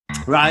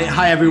Right,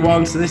 hi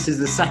everyone. So this is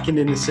the second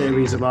in the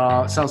series of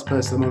our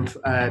Salesperson of the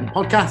Month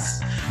podcasts.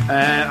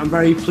 I'm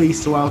very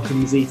pleased to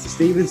welcome Zita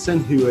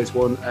Stevenson, who has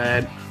won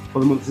for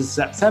the month of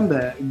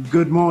September.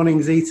 Good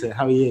morning, Zita.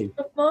 How are you?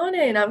 Good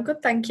morning. I'm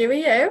good, thank you. Are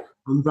you?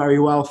 I'm very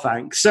well,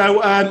 thanks.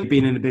 So you've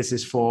been in the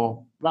business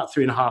for about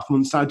 3.5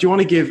 months now. Do you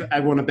want to give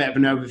everyone a bit of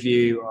an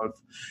overview of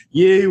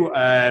you,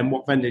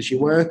 what vendors you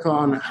work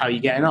on, how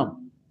you're getting on?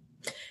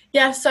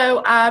 Yeah,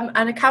 so I'm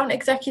an account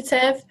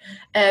executive.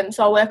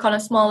 So I work on a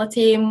smaller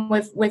team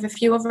with a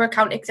few other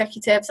account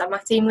executives. I'm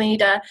a team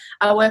leader.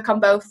 I work on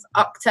both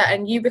Okta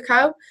and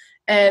Yubico.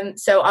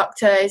 So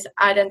Okta is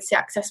identity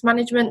access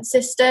management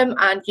system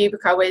and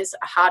Yubico is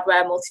a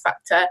hardware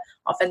multi-factor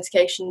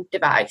authentication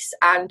device.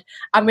 And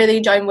I'm really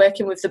enjoying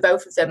working with the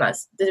both of them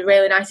as there's a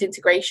really nice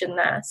integration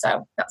there.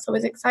 So that's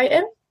always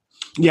exciting.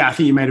 Yeah, I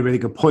think you made a really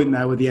good point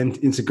there with the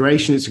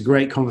integration. It's a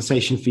great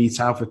conversation for you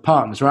to have with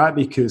partners, right?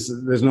 Because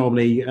there's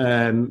normally,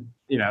 a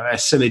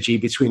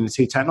synergy between the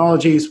two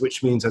technologies,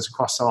 which means there's a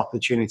cross-sell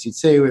opportunity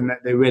too, and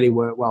that they really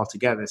work well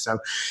together. So,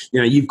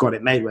 you've got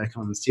it made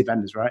working on these two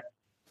vendors, right?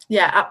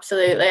 Yeah,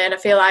 absolutely. And I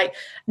feel like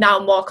now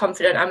I'm more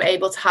confident I'm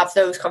able to have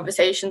those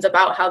conversations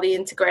about how they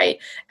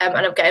integrate, and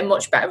I'm getting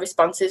much better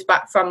responses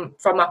back from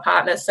my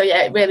partners. So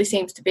yeah, it really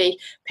seems to be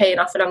paying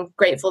off, and I'm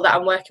grateful that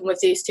I'm working with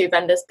these two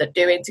vendors that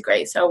do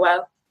integrate so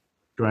well.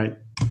 Great.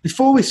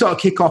 Before we sort of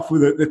kick off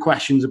with the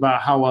questions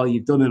about how well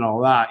you've done and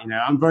all that,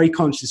 I'm very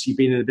conscious you've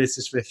been in the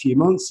business for a few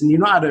months and you've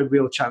not had a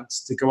real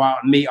chance to go out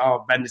and meet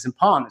our vendors and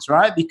partners,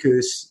 right?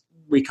 Because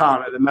we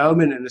can't at the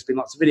moment and there's been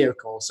lots of video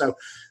calls. So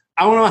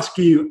I want to ask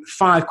you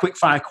 5 quick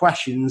fire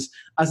questions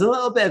as a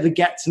little bit of a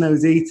get to know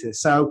Zita.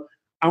 So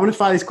I want to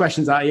fire these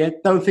questions at you.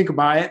 Don't think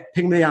about it.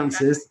 Ping me the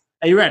answers.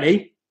 Are you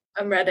ready?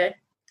 I'm ready.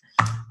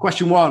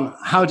 Question 1.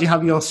 How do you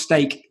have your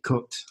steak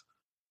cooked?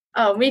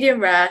 Oh, medium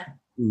rare.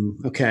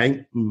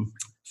 Okay.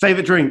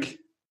 Favorite drink?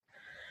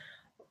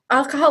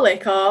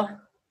 Alcoholic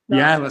or? No?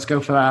 Yeah, let's go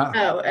for that.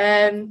 Oh,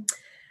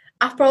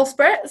 Aperol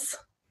Spritz.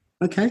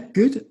 Okay,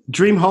 good.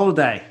 Dream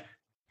holiday?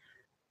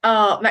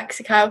 Oh,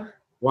 Mexico.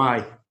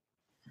 Why?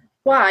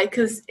 Why?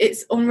 Because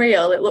it's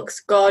unreal. It looks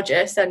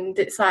gorgeous and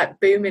it's like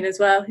booming as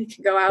well. You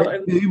can go out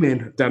and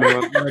booming. Don't know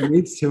what it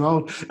means. Too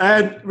old.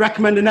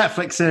 Recommend a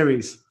Netflix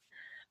series.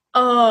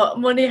 Oh,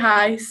 Money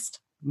Heist.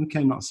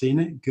 Okay, not seen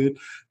it. Good.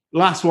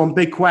 Last one.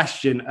 Big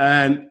question.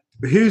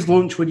 Whose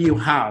lunch would you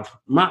have?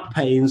 Matt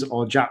Payne's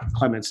or Jack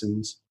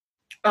Clemenson's?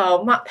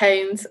 Oh, Matt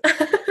Payne's.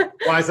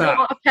 Why is that?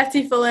 What a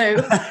petty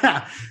faloo.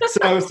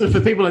 so for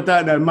people that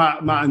don't know,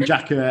 Matt and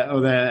Jack are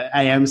the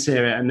AMs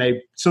here, and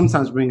they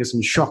sometimes bring us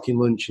some shocking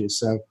lunches.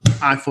 So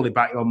I fully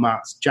back your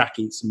Matt's. Jack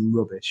eats some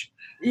rubbish.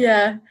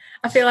 Yeah,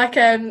 I feel like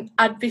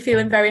I'd be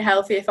feeling very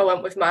healthy if I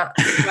went with Matt.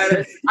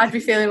 I'd be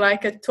feeling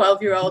like a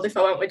 12-year-old if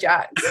I went with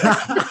Jack.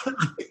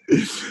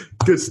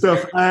 Good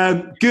stuff.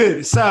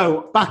 Good.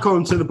 So back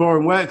on to the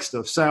boring work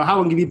stuff. So how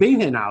long have you been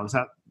here now? Is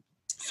that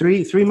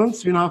 3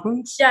 months, 3.5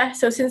 months? Yeah,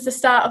 so since the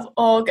start of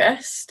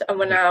August, and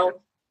we're now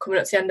coming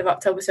up to the end of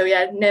October, so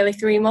yeah, nearly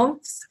 3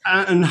 months.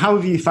 And how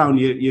have you found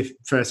your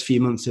first few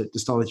months at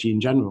Distology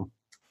in general?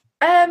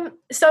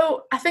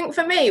 So I think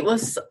for me it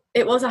was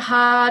a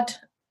hard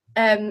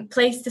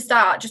place to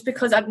start just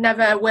because I'd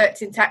never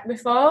worked in tech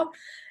before.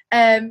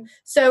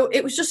 So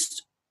it was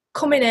just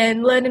coming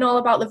in, learning all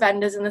about the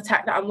vendors and the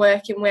tech that I'm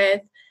working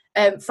with,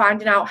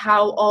 finding out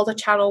how all the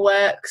channel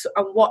works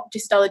and what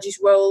Distology's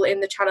role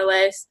in the channel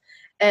is.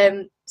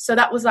 So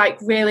that was like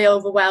really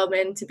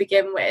overwhelming to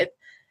begin with.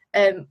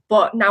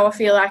 But now I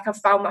feel like I've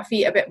found my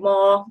feet a bit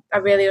more. I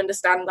really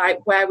understand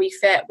like where we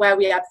fit, where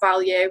we add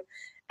value.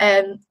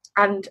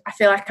 And I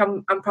feel like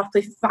I'm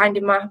properly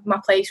finding my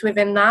place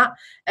within that.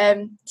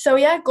 So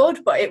yeah,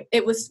 good, but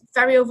it was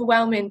very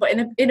overwhelming, but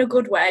in a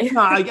good way.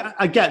 No,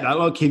 I get that.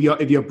 Look, if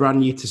you're brand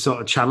new to sort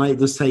of channel, it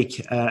does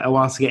take a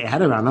while to get your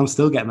head around. I'm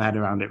still getting my head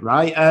around it,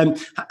 right?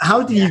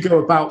 How did you go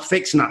about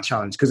fixing that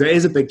challenge? Because it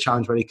is a big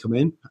challenge when you come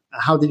in.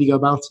 How did you go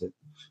about it?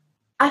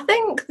 I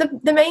think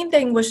the main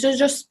thing was to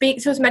just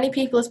speak to as many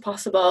people as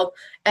possible,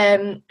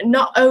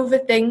 not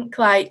overthink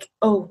like,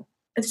 oh,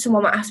 if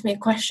someone might ask me a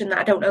question that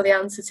I don't know the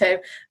answer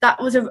to.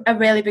 That was a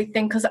really big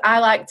thing because I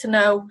like to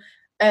know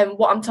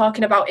what I'm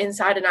talking about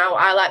inside and out.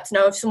 I like to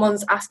know if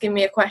someone's asking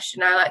me a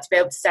question, I like to be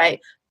able to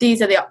say,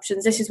 these are the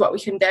options, this is what we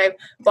can do.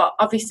 But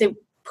obviously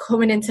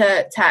coming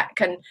into tech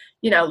and,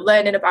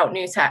 learning about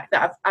new tech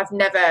that I've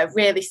never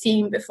really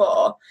seen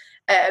before,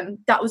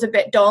 that was a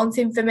bit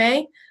daunting for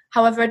me.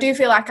 However, I do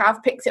feel like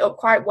I've picked it up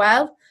quite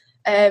well.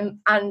 And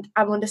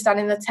I'm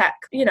understanding the tech.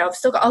 I've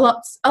still got a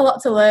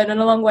lot to learn and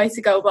a long way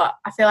to go, but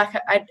I feel like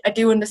I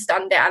do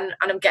understand it and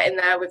I'm getting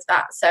there with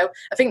that. So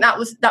I think that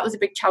was a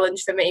big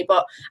challenge for me.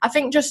 But I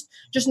think just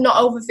not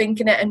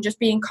overthinking it and just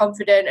being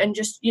confident and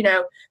just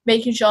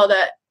making sure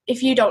that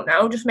if you don't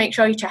know, just make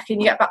sure you check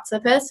and you get back to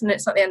the person.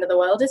 It's not the end of the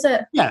world, is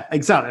it? Yeah,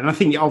 exactly. And I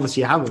think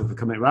obviously you have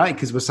overcome it, right?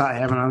 Because we're sat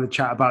here having a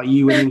chat about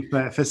you winning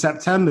for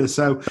September.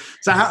 So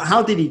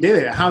how did he do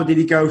it? How did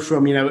he go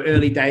from,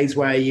 early days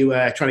where you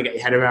were trying to get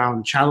your head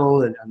around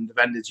channel and the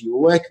vendors you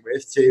were working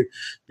with to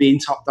being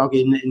top dog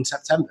in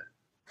September?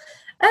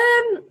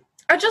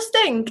 I just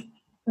think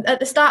at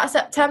the start of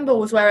September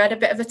was where I had a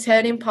bit of a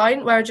turning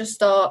point, where I just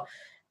thought,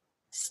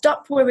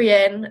 stop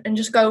worrying and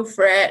just go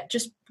for it.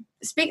 Just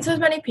speak to as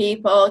many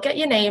people, get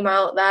your name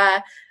out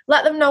there,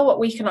 let them know what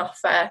we can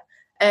offer,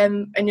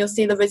 and you'll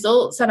see the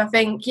results. And I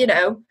think,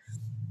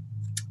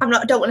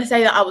 I don't want to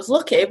say that I was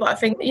lucky, but I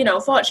think,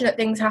 fortunate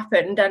things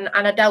happened and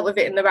I dealt with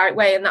it in the right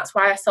way, and that's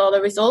why I saw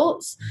the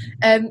results.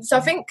 So I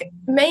think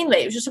mainly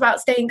it was just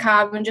about staying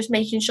calm and just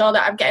making sure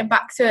that I'm getting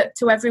back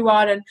to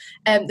everyone,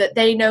 and that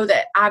they know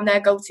that I'm their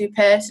go-to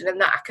person,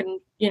 and that I can,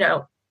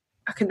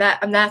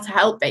 I'm there to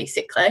help,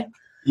 basically.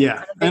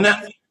 Yeah. And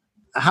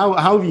how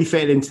have you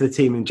fitted into the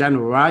team in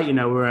general, right?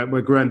 We're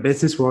a growing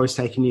business. We're always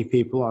taking new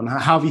people on.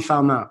 How have you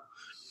found that?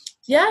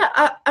 Yeah,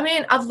 I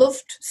mean, I've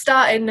loved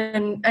starting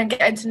and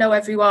getting to know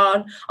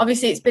everyone.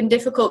 Obviously, it's been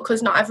difficult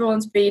because not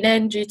everyone's been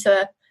in due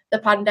to the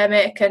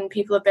pandemic, and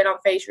people have been on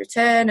phased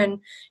return, and,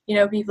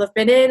 people have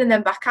been in and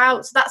then back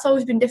out. So that's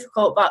always been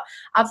difficult, but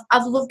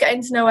I've loved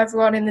getting to know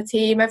everyone in the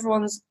team.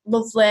 Everyone's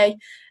lovely.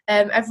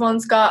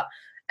 Everyone's got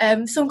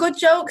some good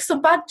jokes,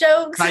 some bad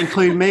jokes. That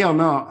include me or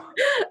not?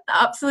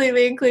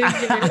 Absolutely include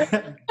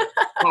you.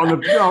 on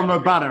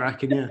the bad, I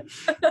reckon,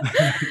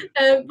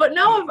 yeah. But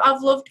no,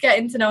 I've loved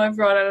getting to know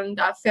everyone, and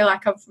I feel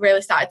like I've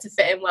really started to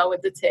fit in well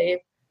with the team.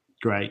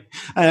 Great.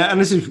 And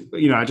this is,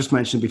 I just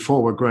mentioned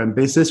before, we're a growing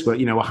business, but,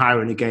 we're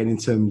hiring again in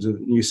terms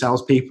of new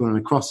salespeople and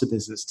across the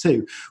business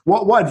too.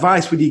 What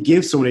advice would you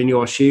give someone in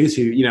your shoes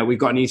who, we've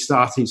got a new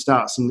starter who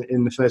starts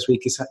in the first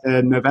week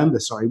of November,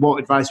 what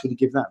advice would you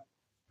give them?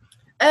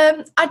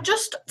 I'd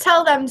just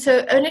tell them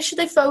to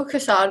initially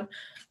focus on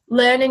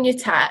learning your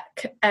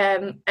tech,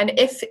 and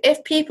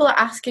if people are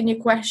asking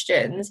you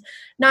questions,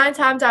 9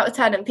 times out of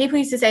 10, and people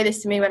used to say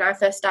this to me when I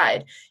first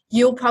started,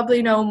 you'll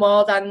probably know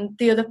more than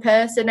the other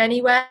person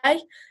anyway,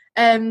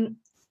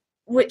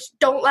 which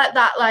don't let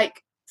that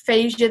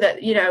phase you, that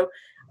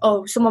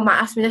someone might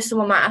ask me this,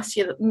 someone might ask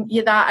you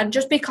that, and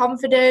just be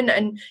confident.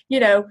 And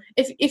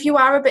if you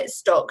are a bit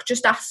stuck,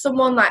 just ask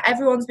someone.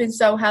 Everyone's been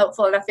so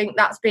helpful, and I think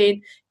that's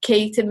been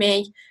key to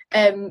me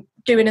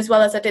doing as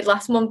well as I did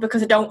last month,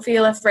 because I don't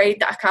feel afraid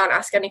that I can't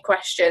ask any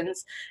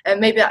questions. And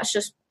maybe that's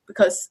just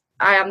because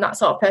I am that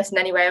sort of person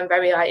anyway. I'm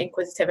very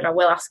inquisitive, and I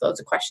will ask loads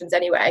of questions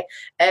anyway.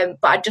 But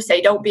I'd just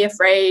say don't be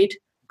afraid,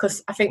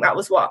 because I think that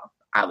was what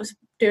I was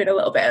doing a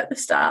little bit at the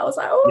start. I was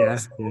like,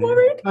 I'm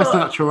worried. That's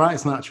natural, right?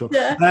 It's natural.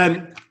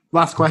 Yeah.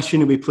 Last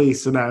question, you'll be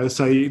pleased to know.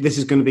 So this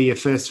is going to be your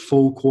first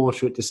full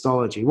quarter at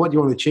Distology. What do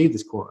you want to achieve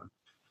this quarter?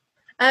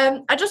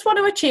 I just want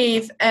to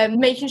achieve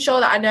making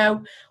sure that I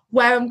know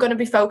where I'm going to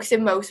be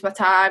focusing most of my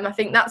time. I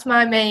think that's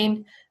my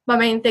main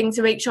thing,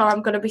 to make sure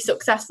I'm going to be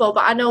successful.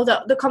 But I know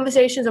that the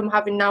conversations I'm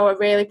having now are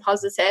really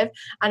positive,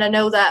 and I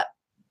know that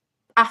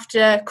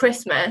after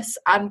Christmas,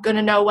 I'm going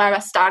to know where I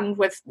stand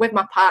with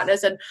my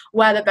partners and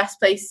where the best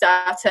places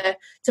are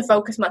to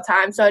focus my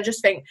time. So I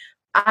just think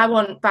I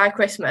want by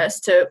Christmas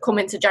to come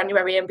into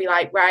January and be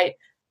like, right,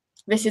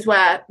 this is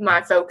where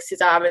my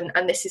focuses are,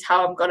 and this is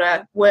how I'm going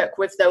to work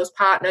with those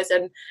partners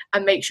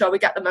and make sure we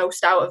get the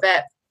most out of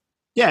it.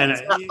 Yeah,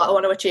 so that's what I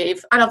want to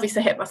achieve, and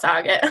obviously hit my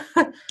target.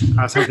 I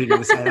was hoping you were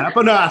going to say that,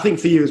 but no, I think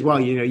for you as well,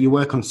 you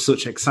work on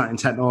such exciting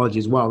technology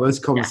as well. Those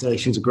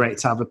conversations are great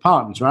to have with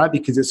partners, right?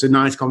 Because it's a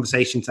nice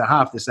conversation to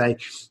have, to say,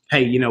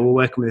 hey, we're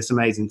working with this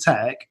amazing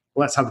tech.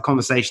 Let's have a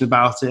conversation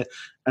about it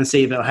and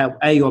see if it'll help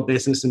A, your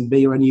business, and B,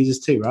 your end users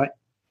too, right?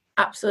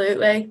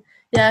 Absolutely.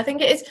 Yeah, I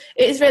think it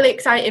is really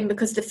exciting,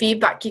 because the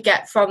feedback you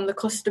get from the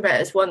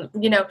customers when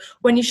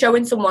you're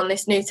showing someone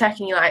this new tech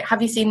and you're like,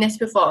 have you seen this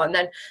before? And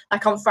then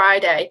on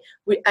Friday,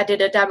 I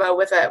did a demo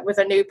with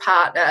a new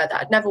partner that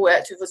had never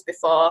worked with us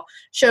before,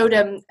 showed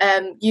them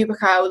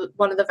Yubico,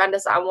 one of the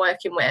vendors that I'm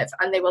working with,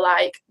 and they were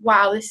like,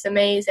 wow, this is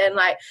amazing.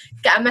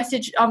 Get a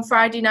message on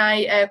Friday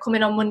night,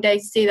 coming on Monday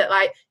to see that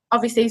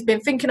obviously he's been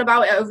thinking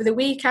about it over the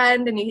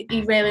weekend and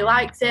he really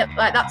likes it.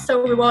 That's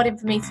so rewarding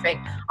for me to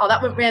think, oh,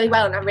 that went really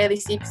well and I really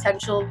see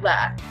potential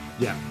there.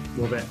 Yeah,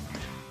 love it.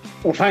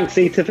 Well, thanks,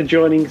 Zita, for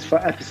joining us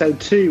for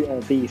episode 2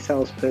 of the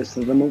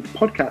Salesperson of the Month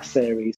podcast series.